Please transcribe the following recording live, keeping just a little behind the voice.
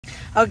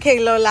Okay,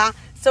 Lola.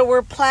 So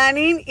we're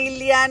planning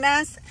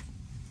Ileana's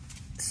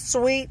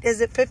sweet,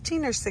 is it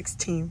 15th or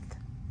 16th?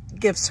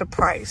 Gift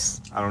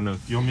surprise. I don't know. Do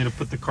you want me to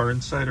put the car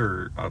inside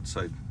or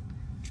outside?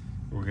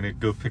 We're going to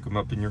go pick them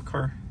up in your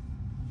car.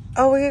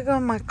 Oh, we're going to go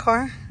in my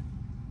car?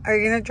 Are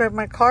you going to drive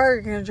my car or are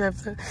you going to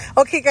drive the...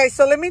 Okay, guys,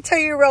 so let me tell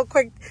you real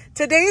quick.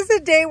 Today's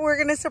the day we're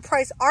going to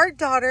surprise our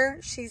daughter.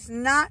 She's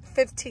not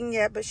 15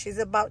 yet, but she's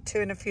about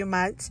to in a few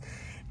months.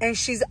 And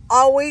she's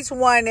always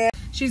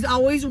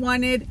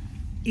wanted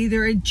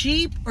either a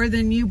Jeep or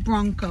the new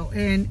Bronco.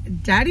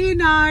 And Daddy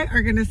and I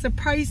are going to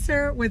surprise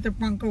her with the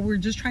Bronco. We're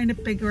just trying to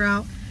figure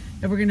out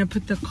if we're going to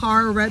put the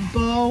car Red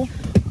Bull,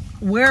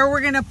 where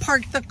we're going to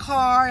park the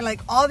car, like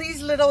all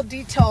these little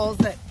details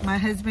that my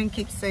husband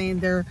keeps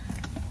saying they're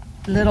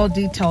little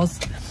details.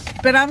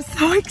 But I'm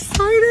so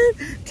excited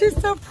to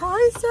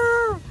surprise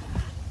her.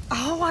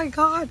 Oh my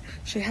God.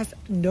 She has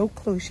no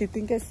clue. She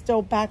thinks it's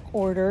still back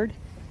ordered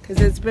because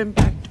it's been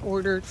back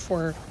ordered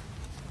for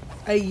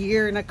a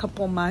year and a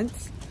couple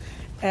months.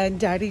 And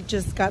Daddy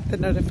just got the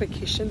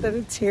notification that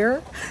it's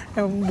here.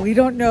 And we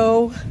don't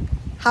know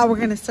how we're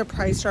going to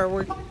surprise her.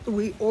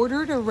 We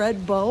ordered a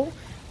Red Bull,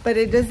 but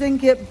it doesn't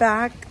get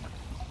back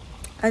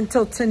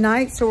until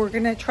tonight. So we're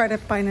going to try to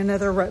find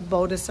another Red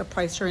Bull to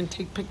surprise her and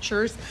take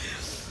pictures.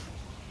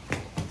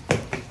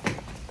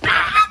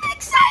 I'm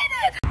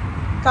excited!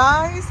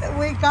 Guys,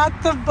 we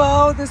got the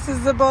bow. This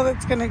is the bow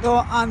that's going to go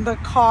on the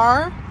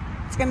car.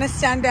 It's going to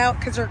stand out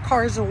because her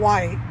car is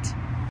white.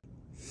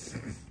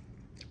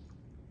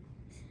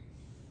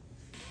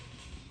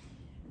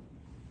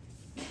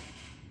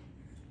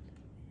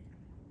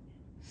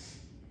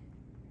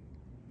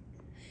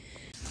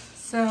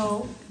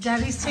 So,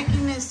 Daddy's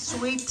taking his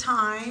sweet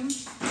time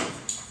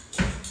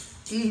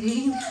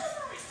eating.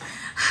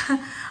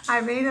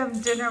 I made him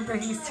dinner, but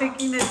he's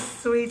taking his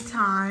sweet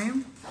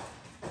time.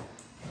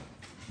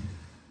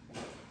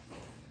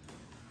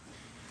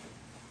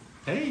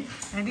 Hey.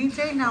 Any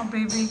day now,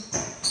 baby.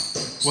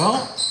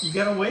 Well, you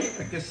gotta wait.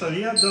 I guess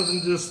Alia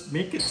doesn't just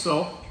make it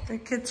so. The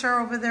kids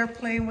are over there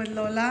playing with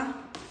Lola.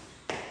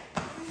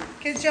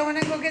 Kids, y'all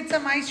wanna go get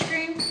some ice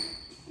cream?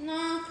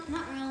 No,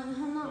 not really.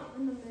 I'm not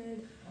in the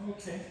mood.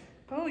 Okay.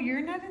 Oh,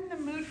 you're not in the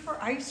mood for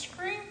ice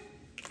cream?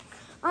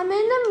 I'm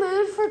in the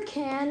mood for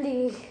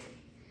candy.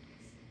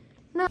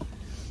 No.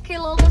 Okay,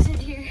 Lola's in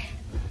here.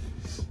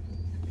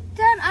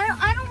 Dad,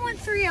 I don't want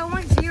 3. I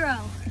want 0.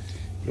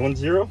 You want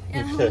 0?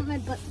 Yeah, Okay. I want my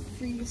butt to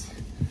freeze.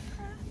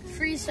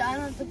 Freeze so I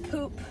don't have to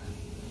poop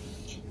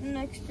in the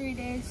next 3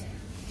 days.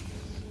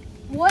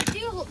 What do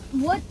you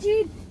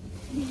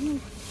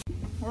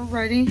We're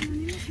ready.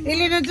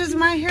 Elena, does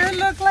my hair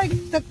look like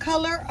the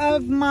color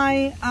of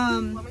my,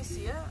 Let me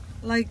see it.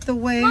 like the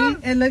way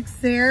it looks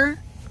there?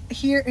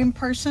 Here in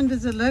person,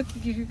 does it look?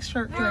 You can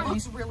start It driving.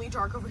 looks really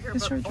dark over here,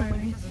 Let's but start only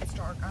driving. because it's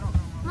dark. I don't know.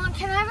 Mom,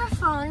 can I have a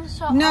phone?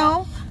 So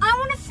No. I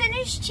want to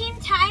finish Team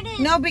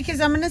Titan. No,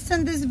 because I'm going to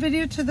send this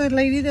video to the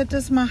lady that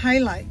does my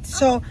highlights.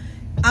 So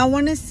I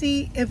want to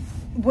see if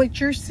what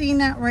you're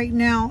seeing at right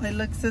now, it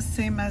looks the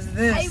same as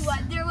this. I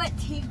wonder what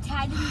Team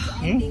Titan's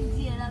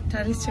endings end up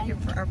Daddy's being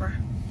taking like. forever.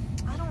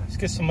 Let's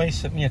get somebody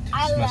sent me a text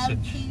I love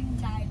message. Team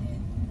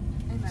Titan.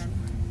 Amen.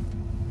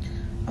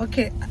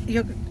 Okay,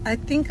 I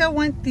think I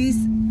want these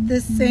the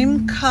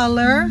same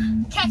color.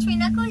 Catch me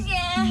knuckles,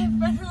 yeah.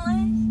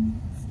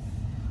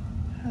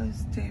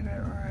 How's David,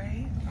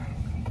 right?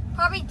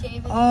 Probably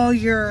David. Oh,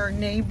 your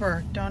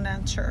neighbor. Don't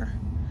answer.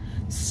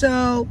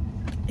 So,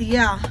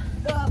 yeah.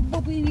 Oh,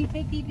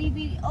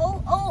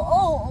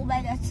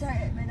 my nuts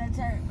hurt. My nuts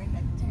hurt. My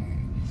nuts hurt.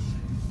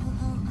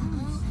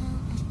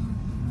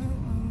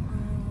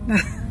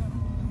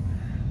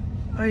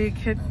 Oh, you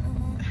could.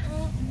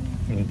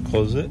 Can you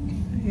close it?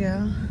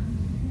 Yeah.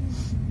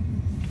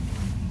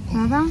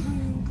 Nada?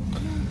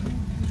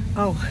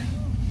 Oh.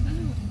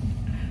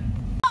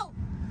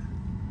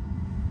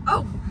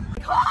 Oh!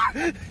 Car!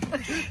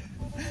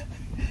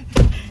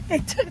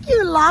 It took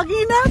you long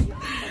enough?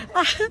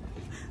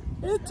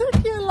 It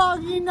took you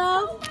long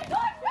enough? Oh my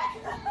God!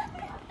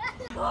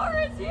 The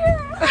car is here!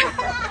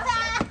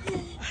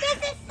 This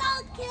is so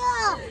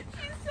cute.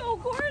 She's so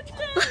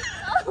gorgeous!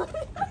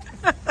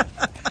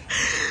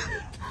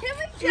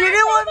 You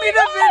didn't want me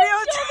to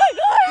videotape?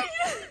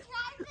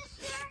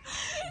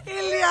 Oh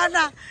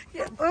Ileana.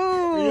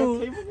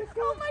 Ooh.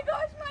 my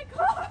gosh, my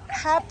car!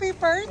 Happy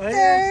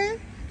birthday.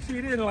 She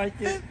didn't like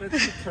it. Let's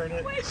return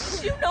it. Wait,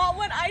 did you not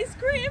want ice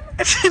cream?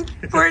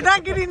 We're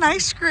not getting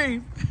ice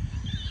cream.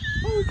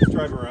 Oh, just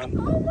drive around.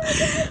 Oh my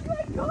gosh,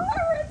 my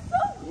car is so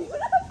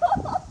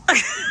beautiful!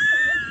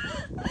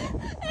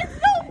 It's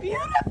so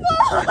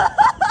beautiful!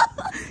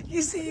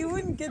 You see, you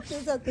wouldn't get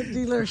this at the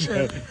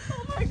dealership.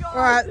 Oh my god.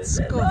 Or at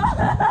school.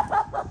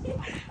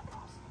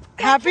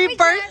 Happy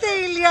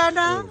birthday,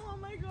 Ileana. Oh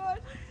my god.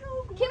 So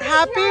Can we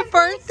Happy drive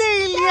birthday,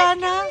 this?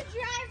 Ileana. Dad, can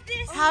we drive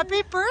this?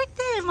 Happy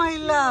birthday, my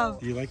love.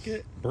 Do you like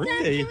it? Dad,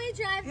 Birthday. can we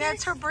drive Yeah, this?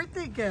 it's her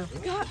birthday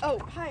gift. God. Oh,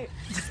 hi.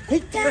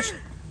 Dad,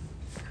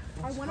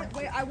 I want to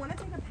wait. I want to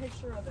take a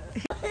picture of it.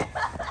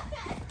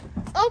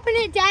 open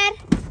it, Dad.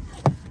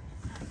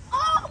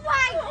 Oh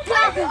my Oh my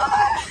God.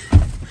 god.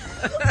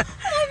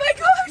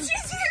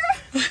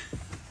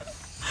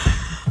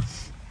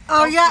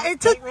 Oh yeah,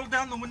 it's a. Don't roll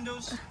down the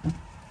windows.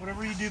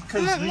 Whatever you do,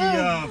 because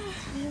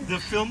the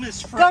film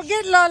is fresh. Go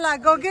get Lola.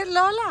 Go get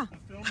Lola.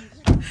 The film is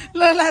fresh.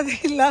 Lola,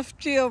 they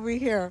left you over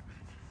here.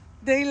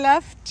 They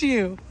left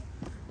you.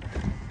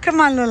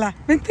 Come on, Lola.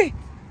 Vente.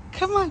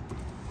 Come on.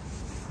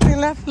 They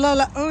left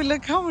Lola. Oh,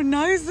 look how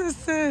nice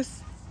this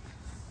is.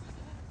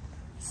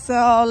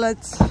 So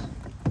let's.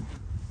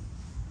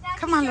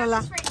 Come on,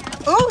 Lola.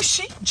 Oh,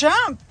 she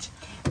jumped.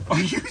 Are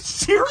you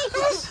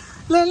serious?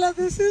 Lola,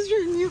 this is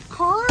your new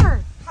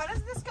car. How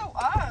does this go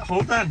up?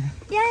 Hold on.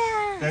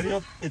 Yeah. Daddy,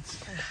 it's.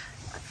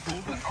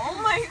 Hold on. Oh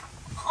my.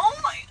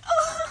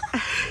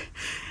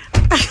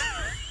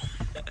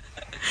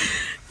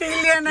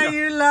 Eliana,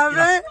 you love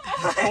it?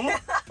 Oh,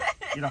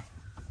 you know.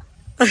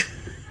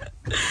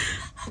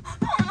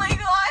 Oh my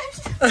gosh.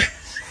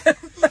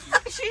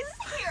 She's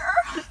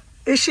here.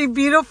 Is she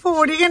beautiful?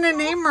 What are you going to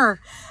name her?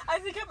 I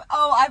think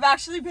I've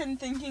actually been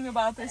thinking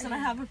about this and I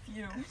have a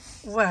few.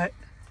 What?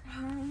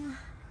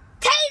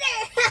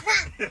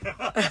 Tater!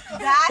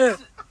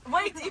 That's.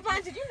 Wait,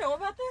 Ivan, did you know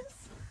about this?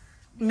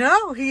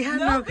 No, he had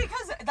No, no.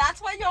 because that's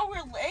why y'all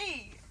were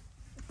late.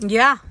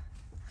 Yeah.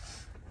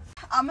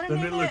 I'm gonna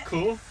Doesn't name it look it.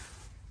 cool?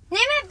 Name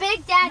it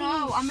Big Daddy.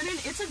 No,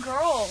 it's a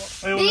girl.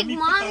 Wait, let Big me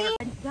put Mommy.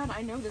 Dad,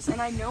 I know this and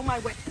I know my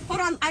way.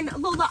 Hold on,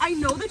 Lola, I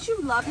know that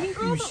you love me,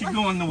 girl. We but, should like,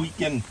 go on the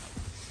weekend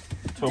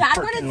to a Dad,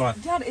 parking lot.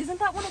 Dad, isn't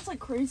that when it's like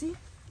crazy?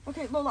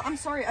 Okay, Lola, I'm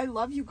sorry, I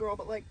love you, girl,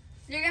 but like,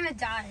 You're gonna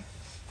die.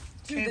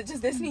 dude,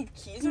 does this need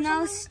keys or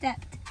No something?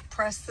 step.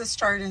 Press the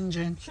start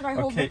engine. Should I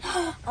hold? Okay,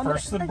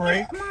 first the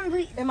brake, Come on,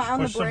 wait. Am I on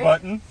push the the brake?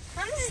 button.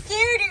 I'm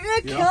scared you're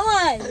gonna Yeah.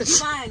 kill us.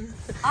 Fine.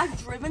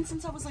 I've driven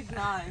since I was like 9.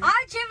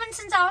 I've driven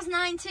since I was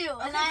 9 too,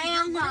 and I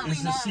am not.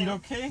 Is the seat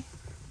okay?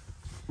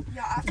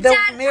 Yeah, after The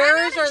Dad, I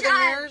mirrors, wanna are the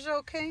drive. mirrors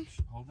okay?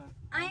 Hold on.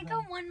 I ain't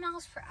go 1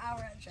 mile per hour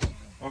at driving.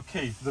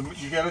 Okay,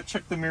 you gotta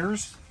check the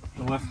mirrors.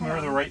 The left mirror,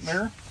 the right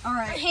mirror. All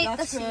right, I hate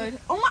that's the seat. good.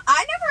 Oh my!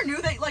 I never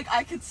knew that. Like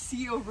I could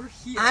see over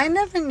here. I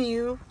never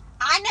knew.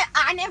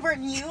 I never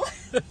knew.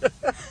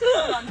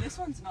 Hold on, this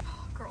one's not.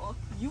 Oh, girl,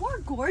 you are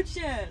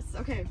gorgeous.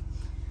 Okay.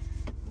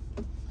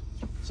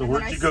 So And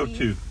where'd then you I go see-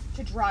 to?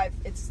 To drive,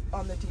 it's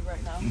on the D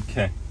right now.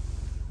 Okay.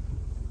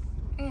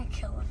 I'm gonna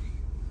kill him.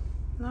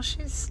 No,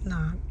 she's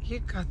not. You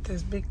got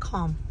this. Be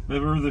calm.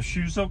 Are the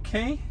shoes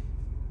okay?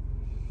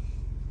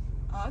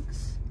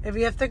 Uggs. If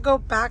you have to go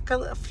back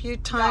a few Yeah,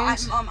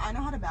 times. I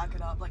know how to back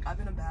it up. Like I've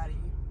been a baddie.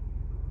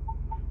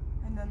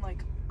 And then like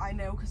I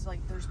know because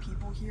like there's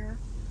people here,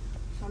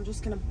 so I'm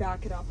just gonna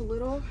back it up a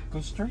little.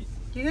 Go straight.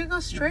 You can go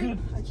You're straight. good.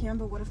 I can,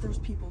 but what if there's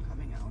people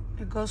coming out?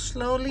 You go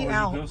slowly Or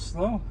out. you go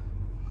slow.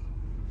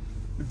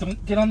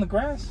 Don't get on the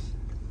grass.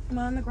 Am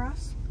I on the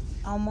grass?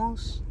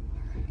 Almost.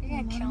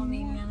 You're gonna kill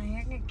me, man.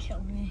 You're gonna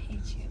kill me. I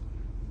hate you.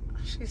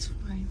 She's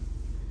fine.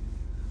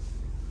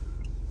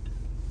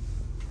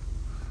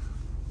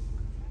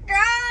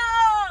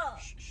 Girl!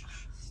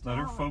 Let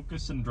her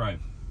focus and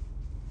drive.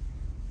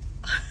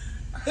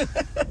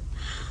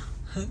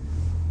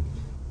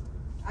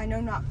 I know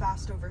not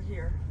fast over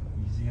here.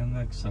 Easy on the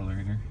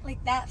accelerator.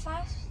 Like that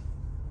fast?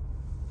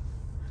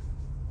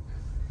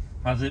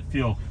 How's it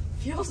feel?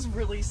 Feels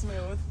really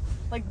smooth.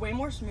 Like way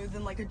more smooth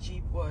than like a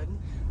Jeep would.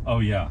 Oh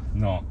yeah,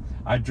 no.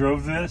 I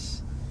drove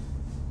this.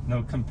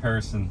 No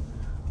comparison.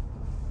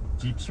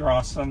 Jeeps are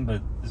awesome,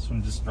 but this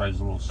one just drives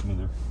a little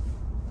smoother.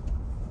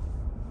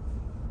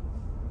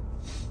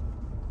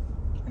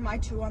 Am I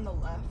too on the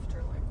left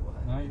or like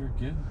what? No, you're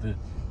good.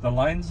 The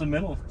line's the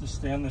middle. Just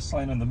stay on this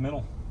line in the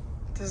middle.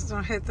 Just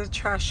don't hit the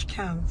trash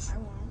cans. I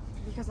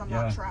won't because I'm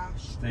Yeah. not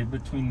trash. Stay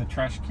between the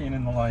trash can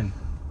and the line.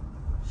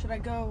 Should I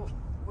go?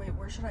 Wait,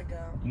 where should I go?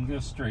 You can go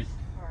straight.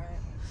 All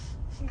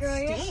right.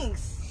 Girl,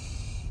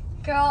 Stinks.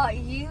 girl,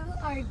 you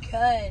are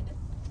good.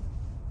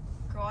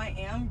 Girl, I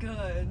am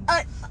good.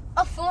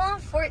 A full-on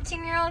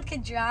 14-year-old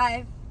could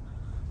drive.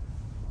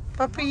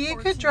 Puppy, you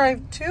 14. could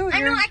drive too. I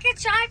know You're- I could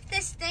drive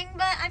this thing,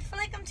 but I feel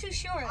like I'm too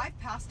short. I've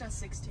passed us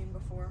 16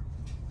 before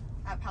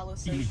at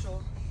Palace Evie.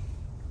 Social.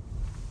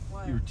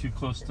 What? You were too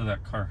close to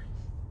that car.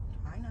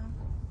 I know.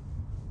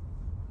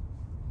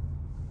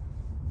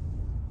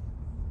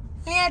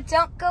 Yeah,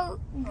 don't go.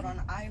 Hold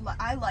on.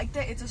 I liked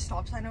it. It's a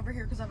stop sign over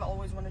here because I've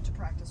always wanted to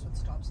practice with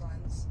stop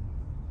signs.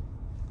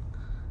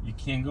 You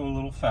can go a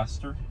little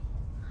faster.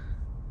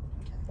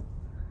 Okay.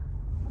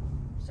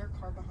 Is there a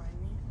car behind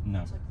me?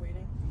 No. It's like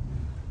waiting.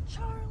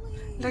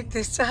 Charlie. Look,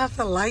 they still have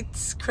the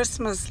lights,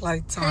 Christmas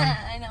lights on.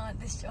 I know what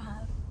this still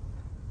have.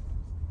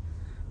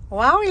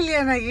 Wow,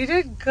 Eliana, you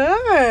did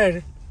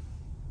good.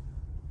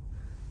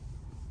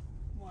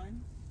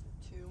 1,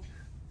 2,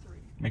 3.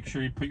 Make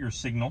sure you put your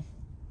signal.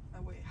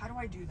 Oh wait, how do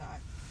I do that?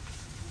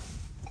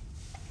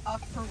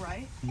 Up for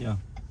right? Yeah.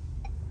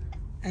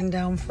 And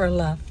down for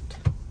left.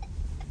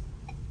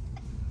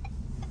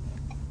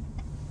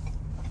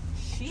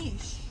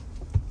 Sheesh.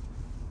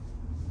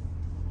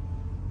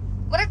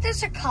 What if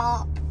there's a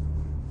cop?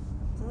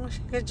 Oh, she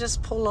could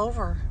just pull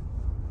over.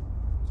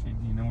 Okay,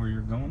 do you know where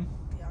you're going?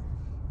 Yeah.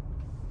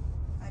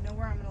 I know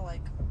where I'm gonna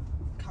like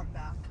come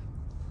back.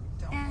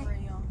 Don't Yeah.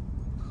 worry, y'all.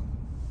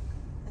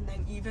 And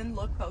then even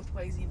look both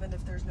ways, even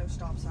if there's no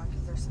stop sign,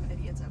 because there's some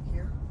idiots out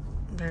here.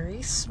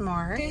 Very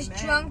smart. There's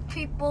Amen. drunk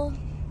people.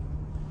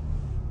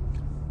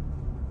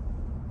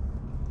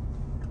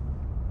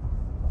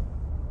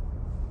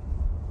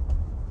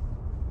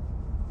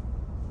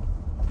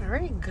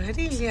 Very good,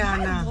 My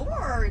Ileana.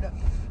 lord.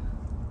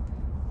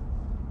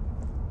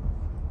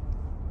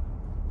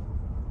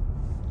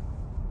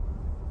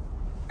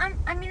 I'm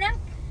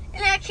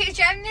keep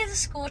driving me to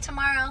school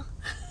tomorrow.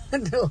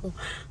 No.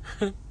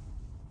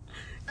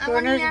 I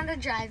want Ileana to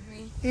drive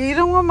me. You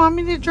don't want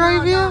mommy to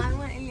drive you? No, I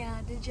want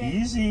Ileana to drive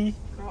me. Easy.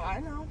 Girl, I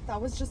know. That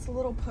was just a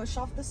little push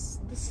off the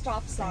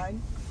stop sign.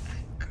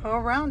 Go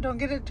around, don't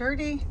get it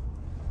dirty.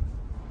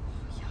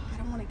 Yeah, I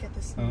don't want to get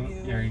this Oh, new.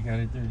 yeah, you got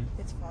it dirty.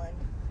 It's fine.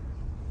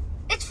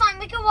 It's fine.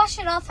 We can wash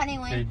it off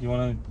anyway. Okay, do you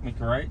want to make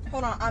a right?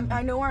 Hold on.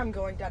 I know where I'm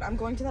going, Dad. I'm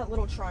going to that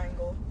little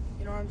triangle.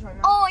 You know what I'm talking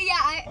about? Oh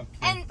yeah, Okay.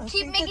 and I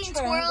keep think making the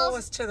triangle twirls.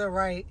 was to the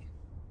right.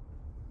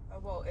 Oh,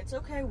 well, it's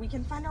okay. We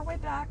can find our way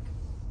back.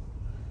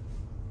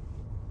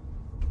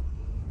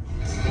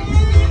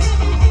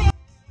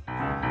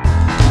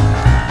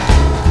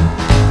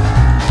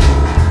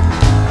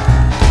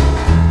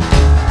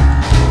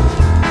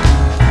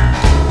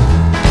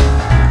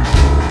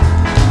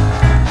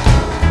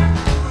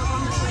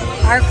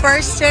 Our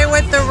first day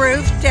with the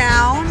roof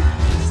down,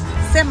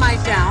 semi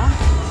down.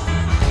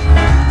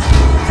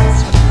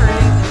 It's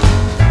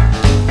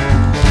pretty.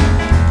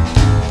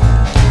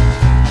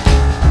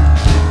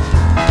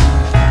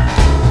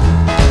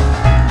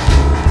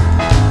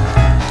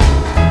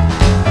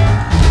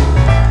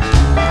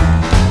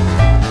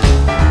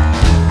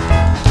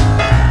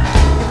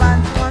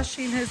 Ivan's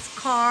washing his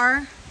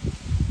car.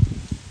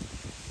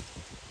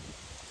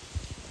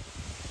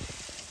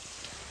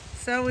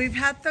 So we've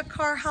had the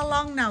car how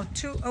long now?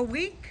 A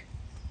week?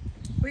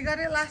 We got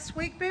it last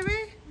week, baby?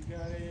 We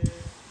got it.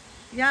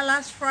 Yeah,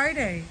 last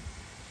Friday.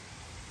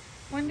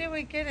 When did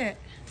we get it?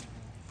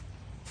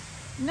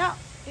 No,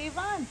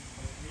 Ivan.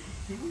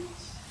 2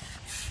 weeks?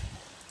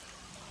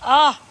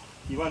 Oh,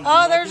 Ivan,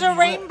 oh, there's a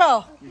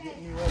rainbow. You're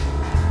getting me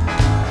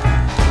wet.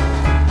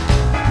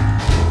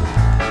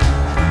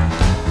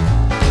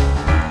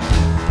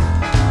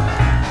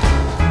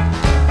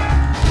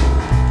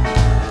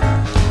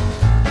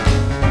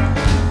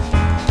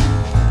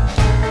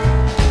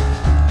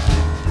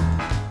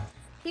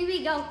 Here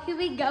we go. Here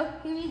we go.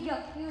 Here we go.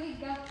 Here we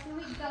go. Here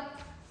we go.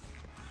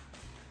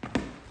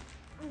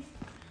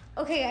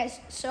 Okay, guys.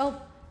 So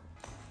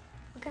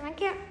we're gonna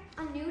get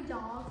a new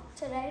dog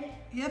today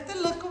You have to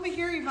look over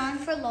here, Ivan.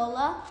 for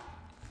Lola.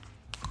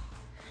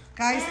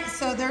 Guys,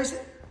 so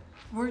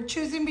we're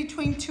choosing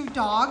between two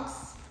dogs.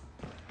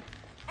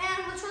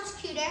 And which one's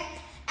cuter?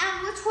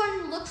 And which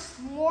one looks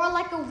more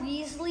like a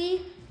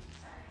Weasley?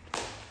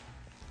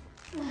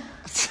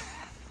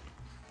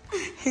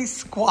 He's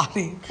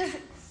squatting.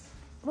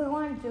 We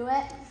want to do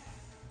it.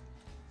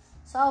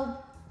 So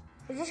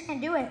we're just gonna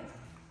do it.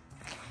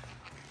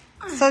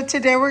 So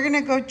today we're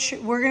gonna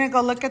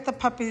go look at the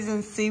puppies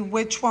and see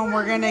which one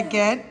we're gonna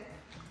get.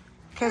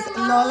 Because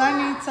Lola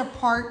needs a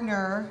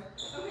partner.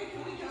 Okay,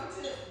 can we go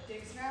to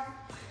Dick's now?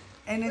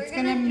 And it's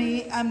gonna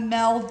be a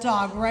male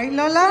dog, right,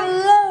 Lola?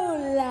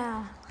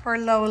 Lola. For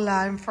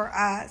Lola and for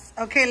us.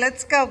 Okay,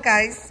 let's go,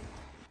 guys.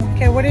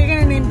 Okay, what are you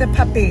gonna name the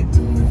puppy?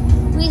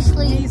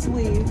 Weasley.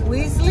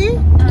 Weasley?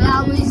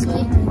 Yeah,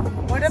 Weasley.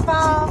 What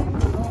about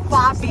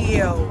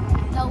Fabio?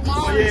 No,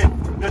 Oh Weasley. yeah,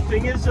 the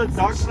thing is the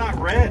dog's not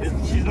red.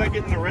 She's not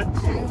getting the red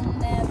suit.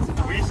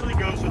 Weasley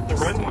goes with the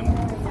red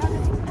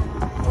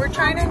one. We're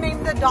trying to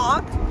name the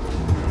dog.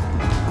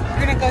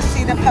 We're gonna go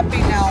see the puppy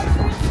now.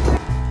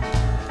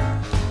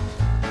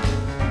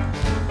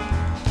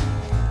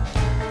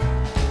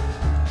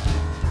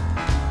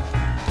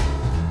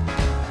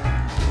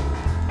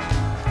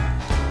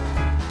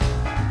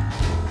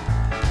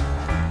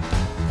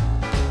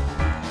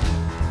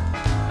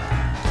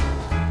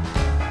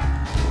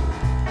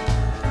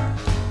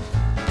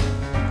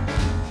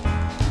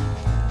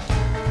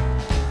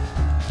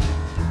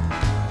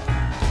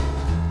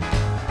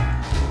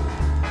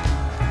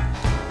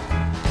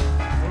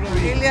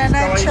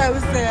 Ileana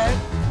chose it.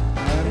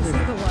 This is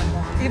the one,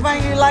 Mom.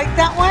 Ivan, you like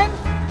that one?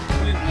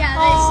 Yeah,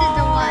 this is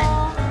the one.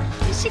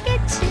 You should get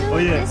two. Oh,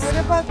 yeah. This- What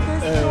about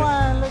this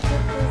one? Look at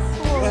this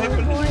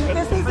one.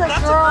 This is But a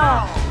that's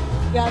girl.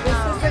 Yeah, this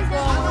is a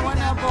girl. I want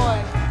a boy.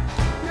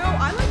 No,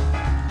 I like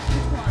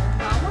which one?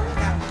 That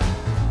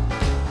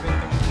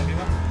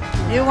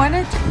one? You want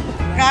it?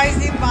 Guys,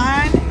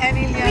 Ivan and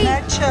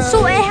Ileana chose.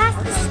 So it has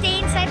to stay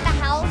inside the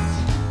house.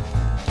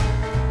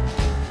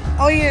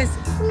 Oh yes,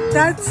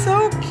 that's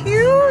so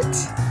cute.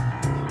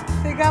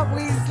 They got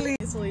Weasley.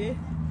 Weasley.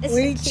 It's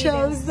We the cutest.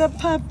 chose the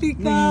puppy,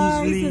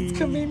 guys. Weasley. It's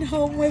coming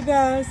home with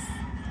us.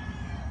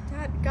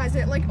 Dad, guys,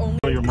 it like only.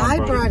 Oh, your mom I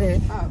brought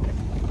it. Oh, okay.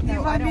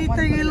 No, I don't want Ivanita,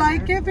 to put you it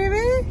like there. it,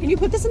 baby? Can you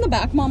put this in the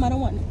back, Mom? I don't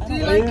want. Do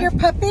you like your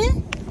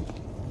puppy?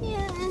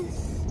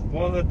 Yes.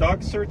 Well, the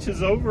dog search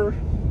is over.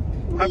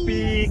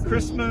 Happy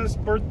Christmas,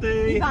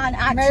 birthday. Ivan,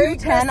 at Merry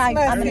 2:10, I'm Christmas,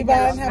 gonna Ivan.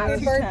 get it. Happy At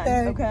 2:10,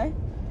 birthday. Okay.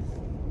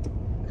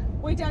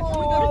 Wait, Dad, can we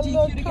Oh, go to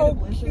look DQ to get how a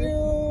blizzard? cute.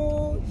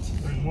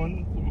 There's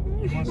one.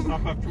 You want to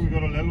stop after we go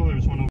to Lelo?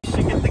 There's one. We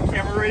should get the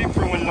camera ready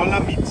for when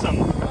Lola meets them.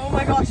 Oh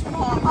my gosh,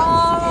 Mom.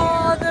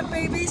 Oh, the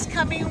baby's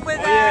coming with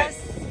us.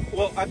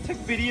 Well, I took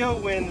video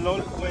when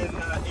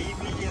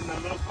Avy and the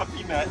little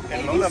puppy met,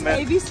 and Lola met.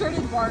 Baby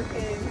started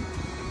barking.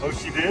 Oh,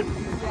 she did?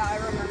 Yeah, I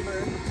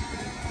remember.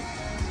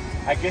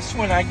 I guess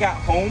when I got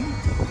home,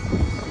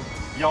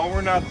 y'all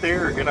were not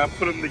there, and I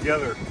put them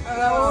together.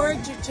 Or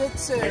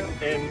jiu-jitsu.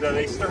 And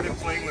they started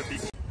playing with each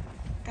other.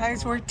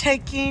 Guys, we're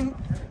taking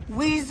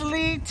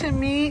Weasley to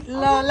meet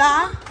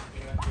Lola.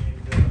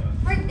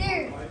 Right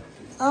there.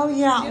 Oh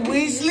yeah,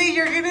 Weasley,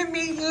 you're gonna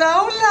meet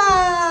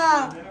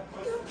Lola.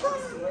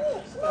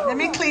 Let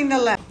me clean the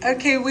left.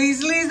 Okay,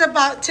 Weasley's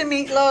about to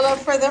meet Lola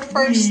for the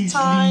first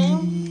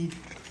time.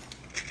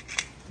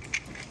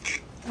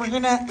 We're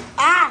gonna,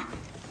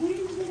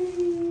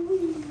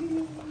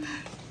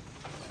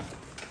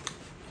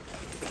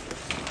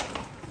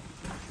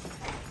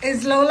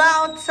 Is Lola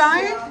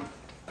outside?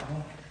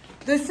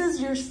 This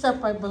is your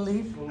step, I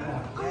believe.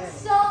 I'm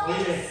so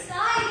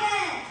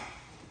excited.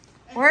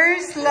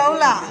 Where's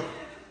Lola?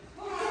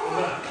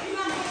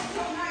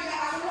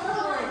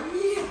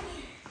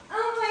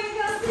 Oh my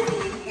God.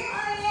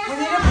 We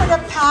need to put a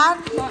pad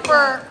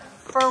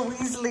for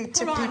Weasley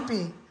to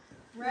pee-pee.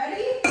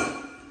 Ready,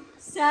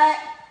 set,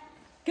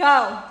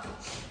 go.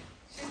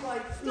 She's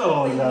like,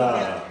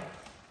 Lola.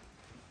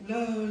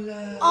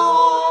 Lola. Oh,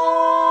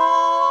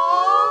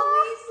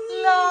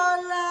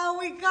 Lola,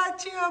 we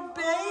got you a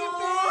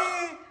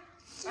baby.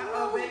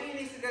 Uh-oh, baby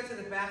needs to go to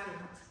the bathroom.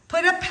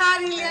 Put a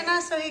pad,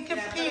 Elena, so he can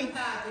pee.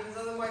 Because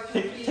otherwise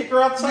Take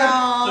her outside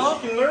No. so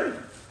she can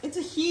learn. it's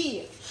a he.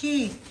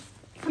 He.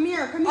 Come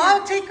here, come here.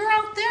 Oh, take her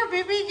out there,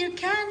 baby. You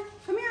can.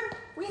 Come here,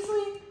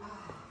 Weasley.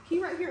 He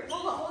right here.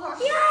 Hold on, hold on.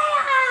 Yeah.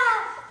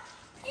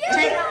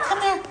 Take,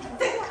 come here.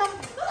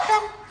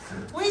 Come.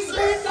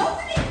 Weasley.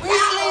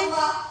 Weasley.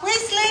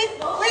 Weasley.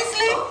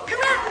 Weasley.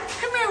 Come here.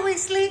 Come here,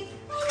 Weasley.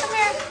 Come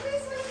here.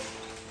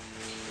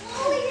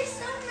 Oh, you're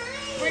so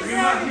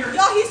nice.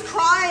 Y'all, he's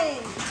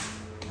crying.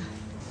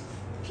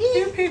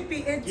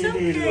 Pee-pee. It's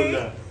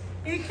okay.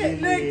 He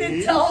can, look,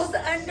 the toes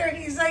under.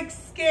 He's like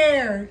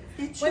scared.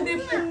 It's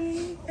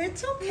okay.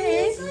 It's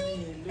okay.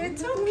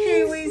 It's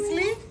okay,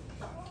 Weasley.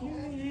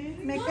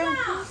 Make him.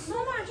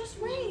 Mama, just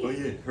wait. Oh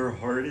yeah, her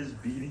heart is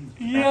beating.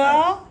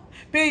 Yeah.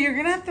 Babe, you're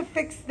gonna have to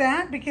fix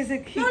that because he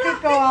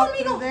could go out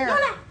through there.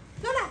 Lola,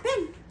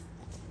 ven.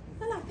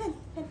 Ven.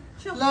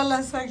 Chill.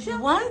 Lola's like,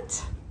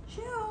 what?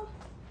 Chill.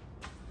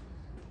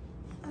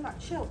 Lola,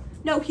 chill.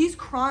 No, he's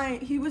crying.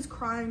 He was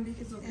crying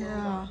because of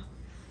Yeah.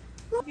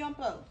 Lola.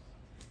 Yumpo.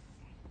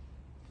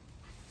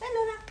 Ven,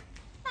 Lola.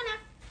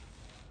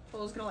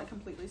 Lola's gonna like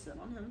completely sit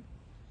on him.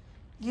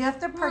 You have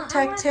to Well, I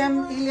protect want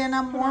him, to-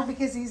 Eliana, more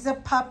because he's a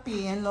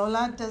puppy and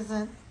Lola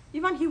doesn't.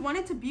 Yvonne, he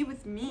wanted to be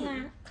with me.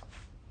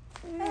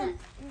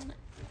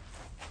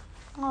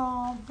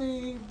 Oh,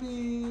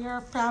 baby,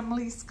 our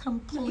family's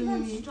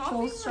complete. Stop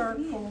Full being like me.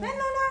 circle. Ven,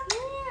 Lola.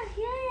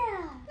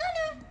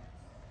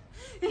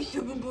 Yeah.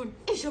 Isha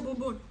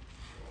Boon.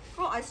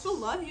 Girl, I still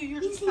love you.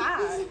 You're just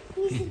fat.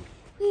 Please.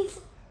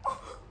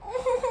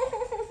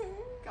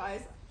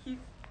 Guys, he.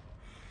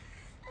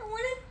 I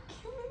want to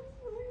kill him.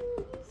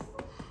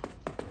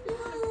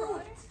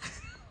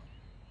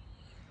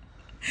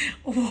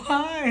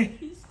 Why?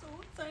 He's so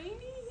tiny.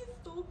 He's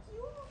so cute.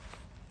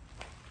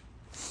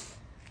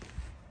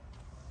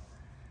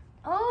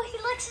 Oh, he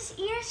likes his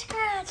ear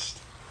scratched.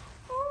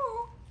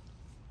 Oh.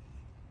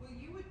 Well,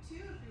 you would too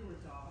if you were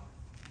a dog.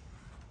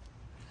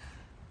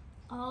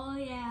 Oh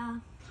yeah.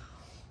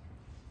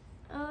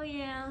 Oh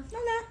yeah.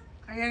 Lola.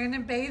 Are you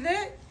gonna bathe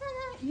it?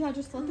 Yeah,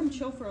 just let them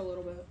chill for a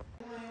little bit.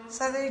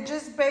 So they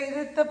just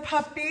bathed the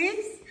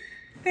puppies.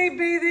 They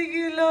bathed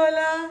you,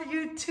 Lola,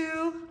 you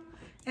too.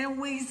 And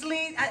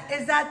Weasley,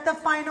 is that the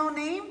final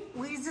name?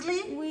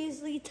 Weasley?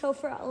 Weasley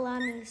Topher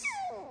Alanis.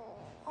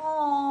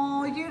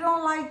 Oh, you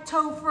don't like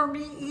Topher,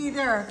 me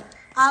either.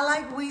 I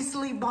like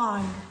Weasley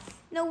Bond.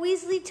 No,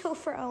 Weasley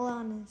Topher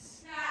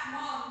Alanis.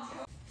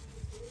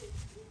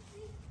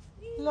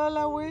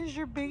 Lola, where's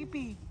your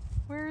baby?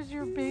 Where's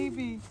your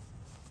baby?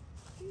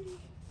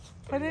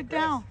 Put it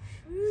down.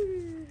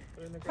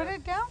 Put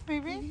it down,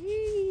 baby.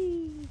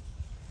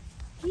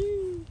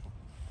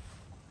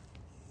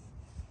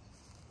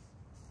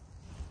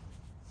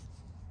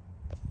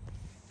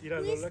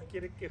 Mira, Lola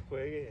quiere que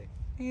juegue.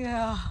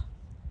 Yeah.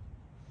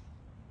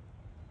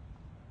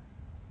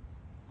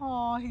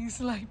 Oh,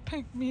 he's like,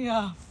 pick me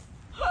up.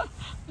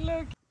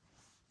 Look.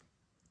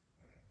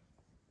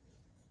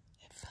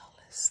 It fell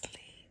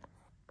asleep.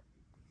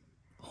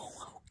 Oh,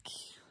 how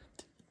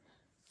cute.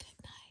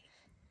 Good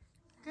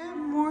night. Good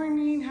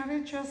morning. How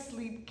did you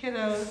sleep,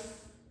 kiddos?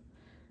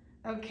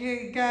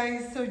 Okay,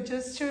 guys, so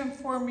just to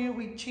inform you,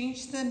 we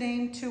changed the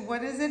name to,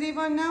 what is it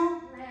even now?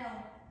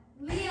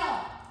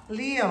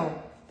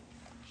 Leo.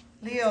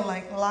 Leo,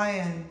 like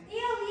lion.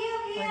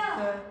 Like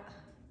the...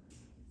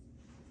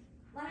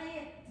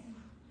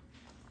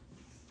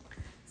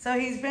 So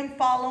he's been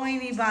following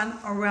Ivan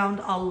around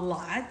a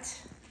lot.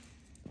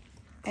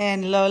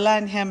 And Lola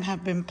and him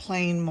have been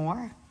playing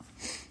more.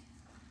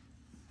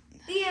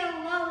 Leo,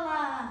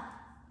 Lola.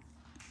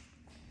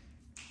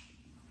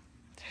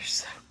 They're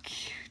so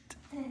cute.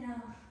 I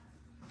know.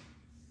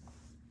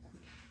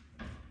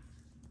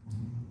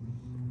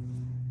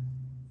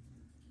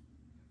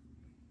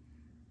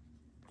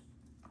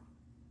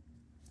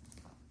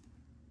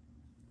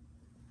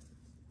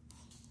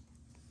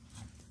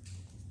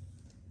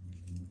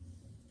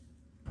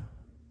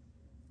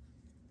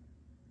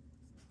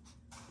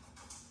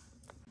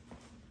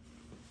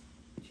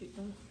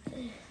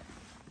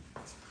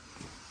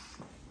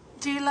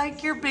 Do you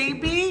like your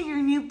baby?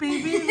 Your new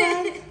baby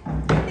then?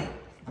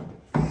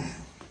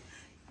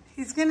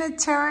 He's gonna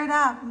tear it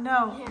up.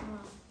 No. Yeah.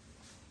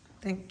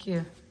 Thank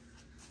you.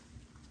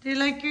 Do you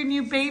like your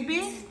new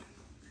baby?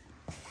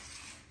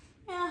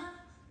 Yeah.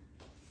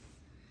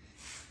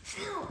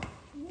 Ow.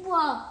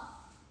 Whoa.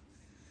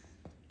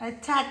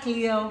 Attack,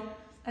 Leo.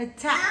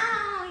 Attack.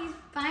 Ow, he's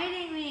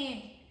biting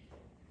me.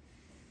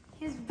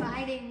 He's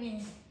biting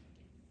me.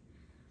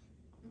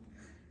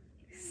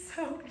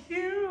 So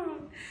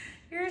cute.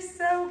 You're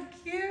so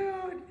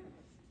cute.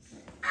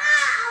 Ow!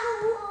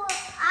 Ow,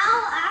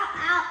 ow,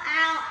 ow,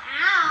 ow,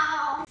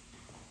 ow.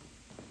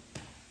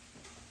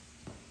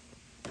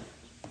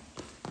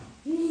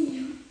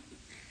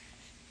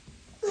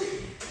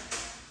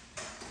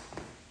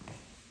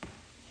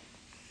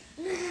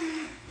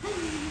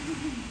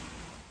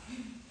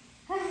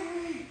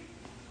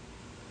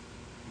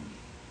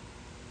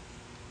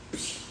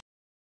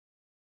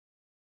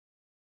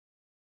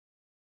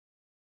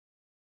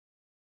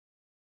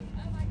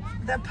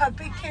 The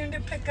puppy came to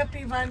pick up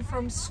Ivan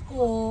from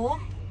school.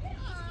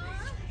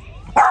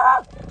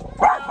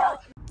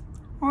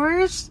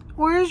 Where's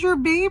your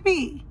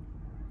baby?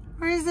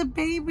 Where's the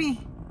baby?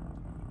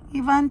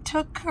 Ivan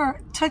took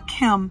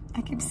him.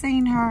 I keep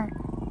saying her.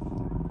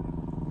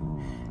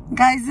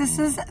 Guys, this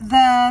is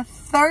the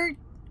third.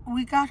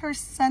 We got her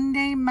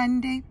Sunday,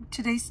 Monday.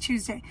 Today's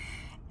Tuesday.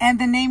 And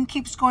the name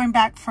keeps going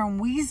back from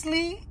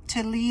Weasley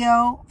to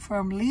Leo,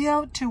 from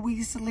Leo to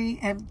Weasley.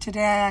 And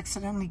today I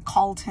accidentally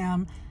called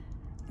him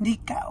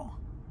Nico.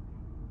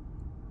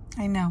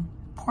 I know.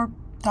 Poor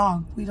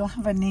dog. We don't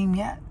have a name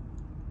yet.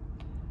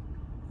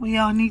 We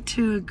all need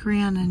to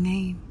agree on a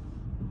name.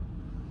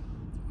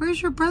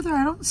 Where's your brother?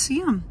 I don't see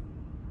him.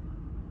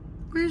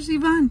 Where's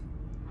Ivan?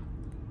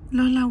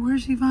 Lola,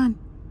 where's Ivan?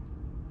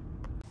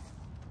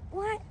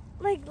 What?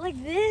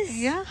 Like this?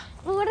 Yeah.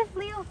 But what if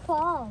Leo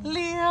falls?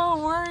 Leo,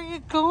 where are you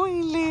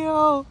going,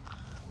 Leo?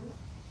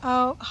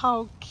 Oh,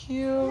 how What cute.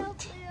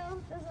 if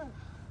Leo doesn't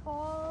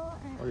fall?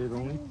 Oh, yeah, the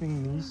only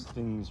thing, these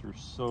things are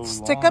so long.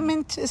 Stick them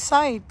into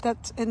side.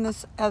 That's in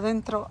this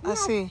adentro. Yeah,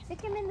 Así.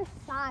 stick him in the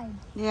side.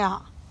 Yeah.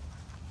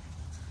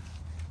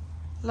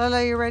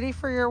 Lola, you ready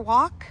for your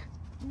walk?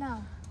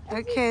 No.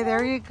 Okay,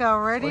 there you go. Oh,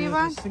 Ready, yeah,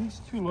 Ivan? this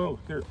thing's too low.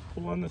 Here,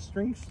 pull on the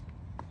strings.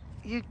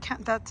 You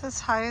can't. That's as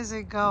high as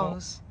it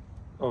goes.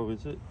 Oh,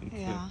 is it?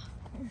 Okay. Yeah.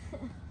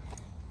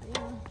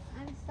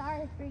 I'm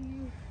sorry for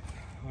you.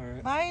 All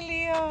right. Bye,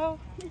 Leo.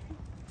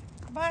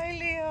 Bye,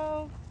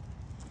 Leo.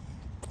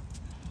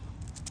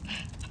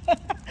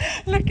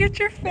 Look at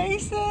your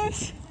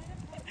faces.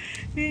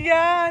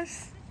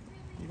 Yes.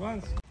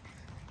 Ivan's.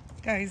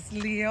 Guys,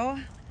 Leo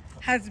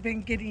has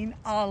been getting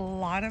a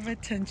lot of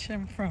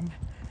attention from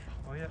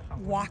Oh, yeah.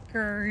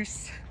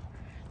 walkers,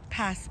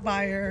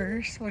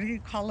 pass-byers. What do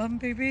you call them,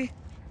 baby?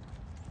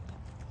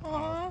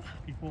 Aww.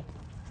 People.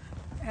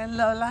 And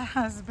Lola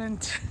has been...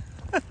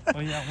 Oh,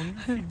 yeah. I wonder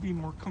if he'd be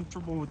more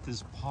comfortable with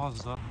his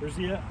paws up. Where's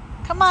he at?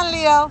 Come on,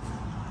 Leo.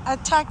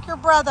 Attack your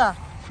brother.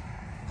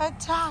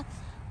 Attack.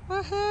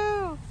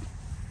 Woohoo.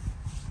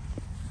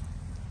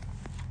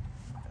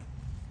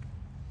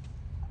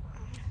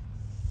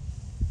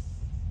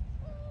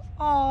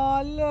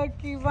 Oh, look,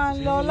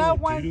 Ivan. Lola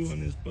wants... Doo-doo on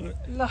his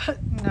butt.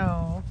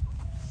 No.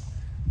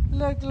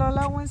 Look,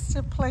 Lola wants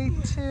to play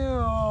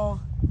too.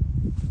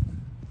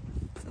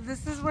 So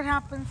this is what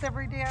happens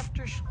every day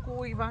after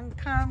school. Ivan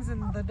comes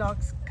and the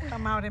dogs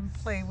come out and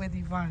play with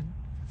Ivan.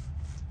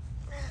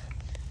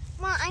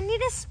 Mom, I need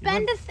to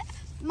spend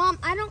Mom,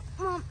 I'm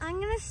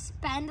gonna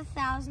spend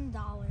 $1,000.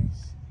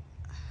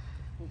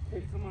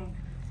 Okay, come on.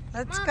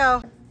 Let's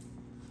go.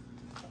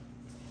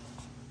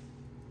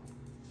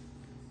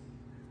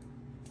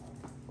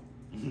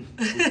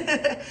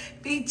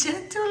 Be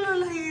gentle,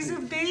 Lola. He's a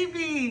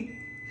baby.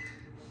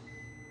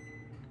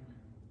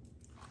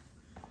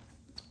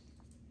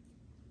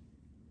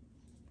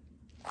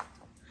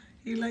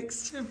 He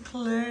likes to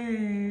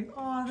play.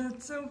 Oh,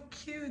 that's so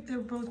cute. They're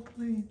both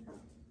playing.